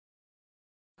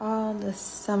all the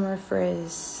summer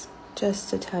frizz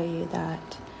just to tell you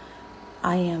that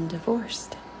I am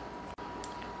divorced.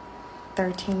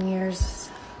 13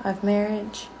 years of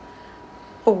marriage,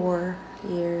 4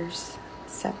 years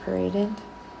separated,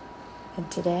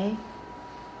 and today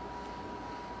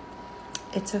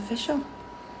it's official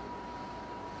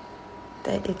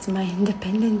that it's my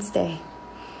Independence Day,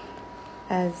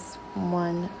 as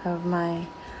one of my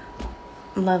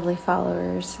lovely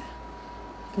followers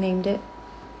named it.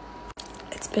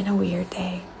 It's been a weird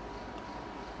day,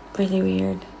 really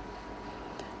weird.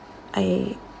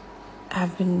 I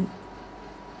have been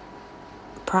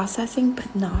processing,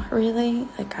 but not really.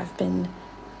 Like, I've been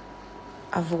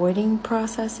avoiding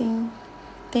processing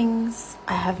things.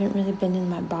 I haven't really been in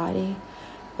my body.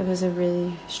 It was a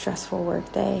really stressful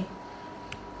work day,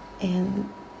 and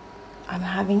I'm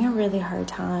having a really hard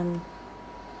time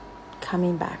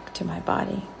coming back to my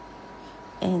body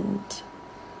and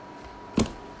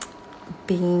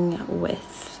being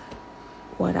with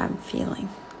what I'm feeling.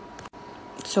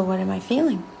 So what am I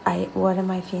feeling? I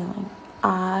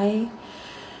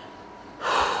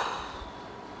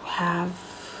have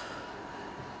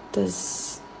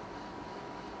this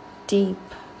deep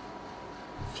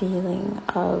feeling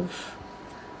of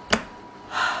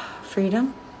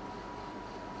freedom.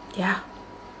 Yeah.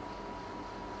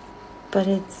 But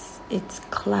it's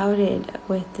clouded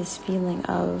with this feeling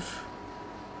of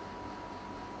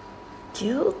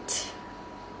guilt.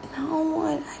 No,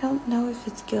 I don't know if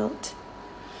it's guilt.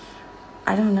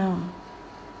 I don't know.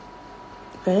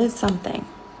 But it's something.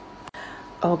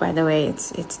 Oh, by the way,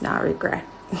 it's not regret.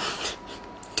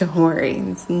 Don't worry,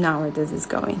 it's not where this is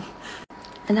going.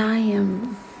 And I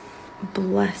am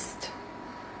blessed.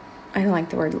 I don't like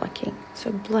the word lucky.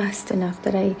 So blessed enough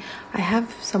that I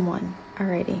have someone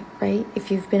already, right? If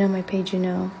you've been on my page, you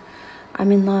know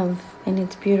I'm in love and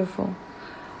it's beautiful.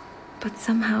 But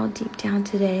somehow deep down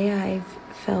today, I've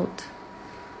felt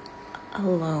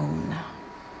alone.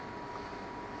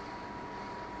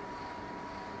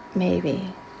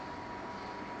 Maybe.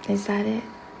 Is that it?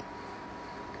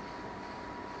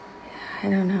 I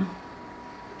don't know.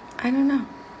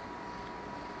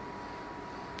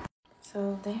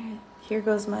 So here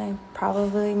goes my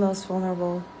probably most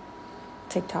vulnerable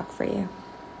TikTok for you.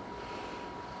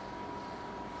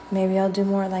 Maybe I'll do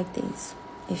more like these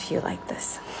if you like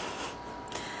this.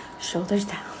 Shoulders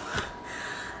down.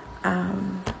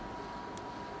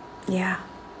 Yeah,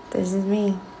 this is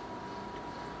me.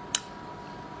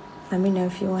 Let me know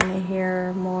if you want to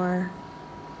hear more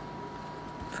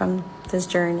from this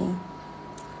journey,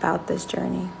 about this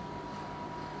journey.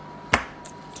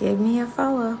 Give me a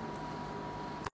follow.